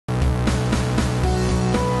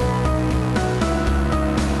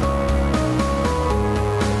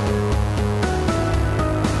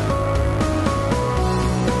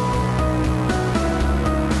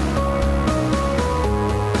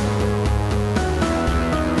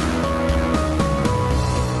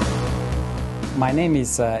My name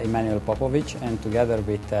is Emanuel Popovic, and together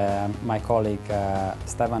with my colleague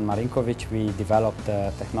Stevan Marinkovic, we developed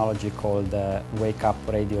a technology called Wake Up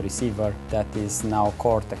Radio Receiver that is now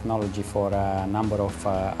core technology for a number of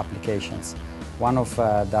applications. One of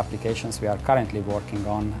the applications we are currently working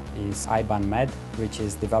on is IBAN Med, which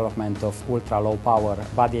is development of ultra-low power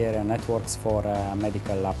body area networks for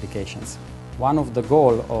medical applications. One of the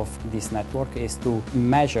goals of this network is to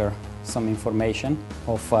measure some information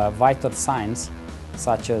of vital signs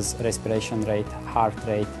such as respiration rate, heart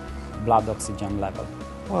rate, blood oxygen level.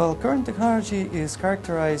 Well, current technology is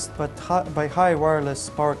characterized by high wireless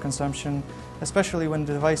power consumption, especially when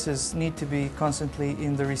the devices need to be constantly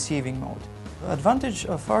in the receiving mode. The advantage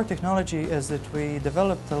of our technology is that we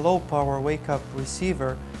developed a low-power wake-up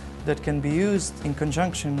receiver that can be used in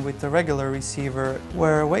conjunction with the regular receiver,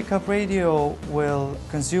 where wake-up radio will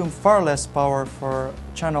consume far less power for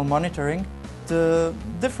channel monitoring. The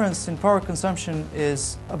difference in power consumption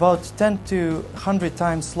is about 10 to 100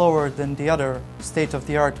 times lower than the other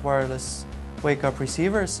state-of-the-art wireless wake-up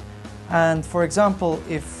receivers. And for example,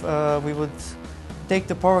 if we would take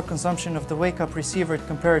the power consumption of the wake-up receiver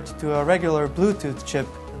compared to a regular Bluetooth chip,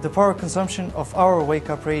 the power consumption of our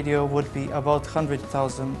wake-up radio would be about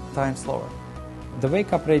 100,000 times lower. The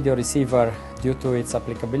wake-up radio receiver, due to its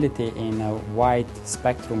applicability in a wide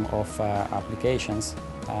spectrum of applications,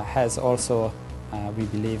 has also, we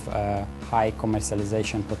believe, a high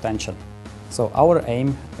commercialization potential. So our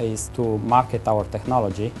aim is to market our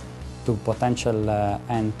technology to potential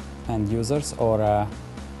end users or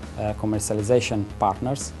commercialization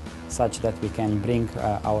partners, such that we can bring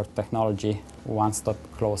our technology one step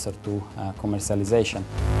closer to commercialization.